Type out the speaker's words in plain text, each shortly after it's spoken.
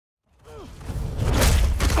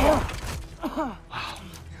Wow.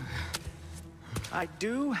 I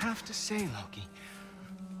do have to say, Loki,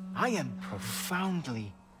 I am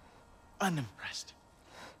profoundly unimpressed.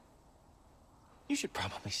 You should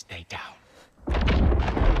probably stay down.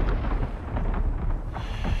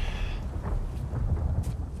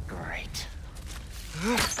 Great.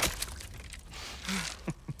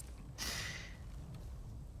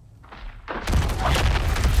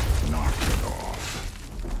 Knock it off.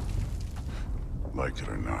 Like it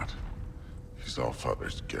or not, he's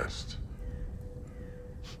Allfather's guest.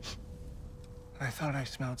 I thought I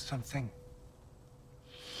smelled something.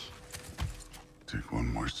 Take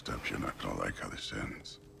one more step, you're not gonna like how this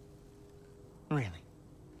ends. Really?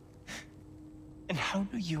 And how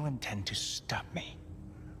do you intend to stop me?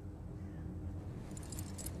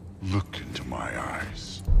 Look into my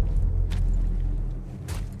eyes.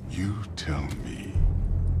 You tell me.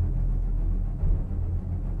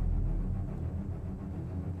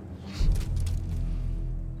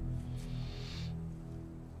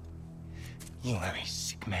 You are a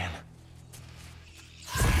sick man.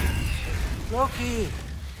 Loki,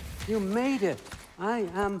 you made it. I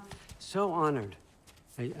am so honored.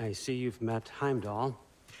 I see you've met Heimdall.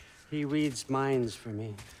 He reads minds for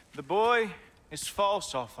me. The boy is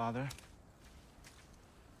false, Allfather.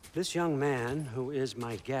 This young man, who is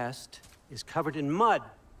my guest, is covered in mud.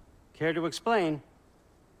 Care to explain?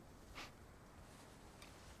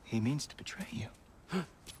 He means to betray you.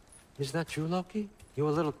 Is that true, Loki? You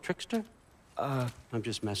a little trickster? I'm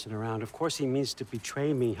just messing around. Of course he means to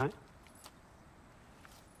betray me,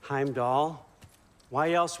 Heimdall.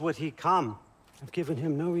 Why else would he come? I've given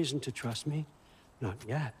him no reason to trust me. Not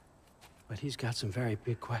yet. But he's got some very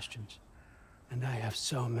big questions. And I have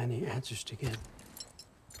so many answers to give.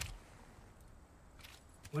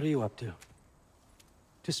 What are you up to?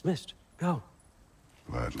 Dismissed. Go.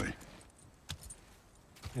 Gladly.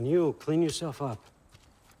 And you, clean yourself up.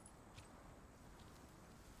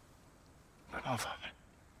 But Allfather.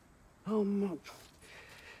 Oh, no.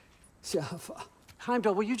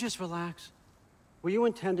 Heimdall, will you just relax? Were you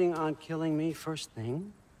intending on killing me first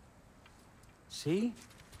thing? See?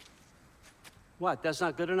 What, that's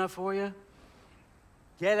not good enough for you?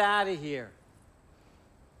 Get out of here.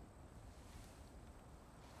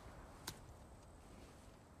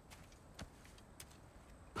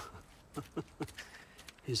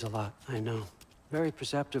 He's a lot, I know. Very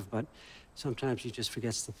perceptive, but sometimes he just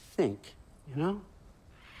forgets to think, you know?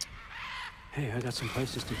 Hey, I got some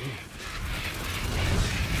places to be.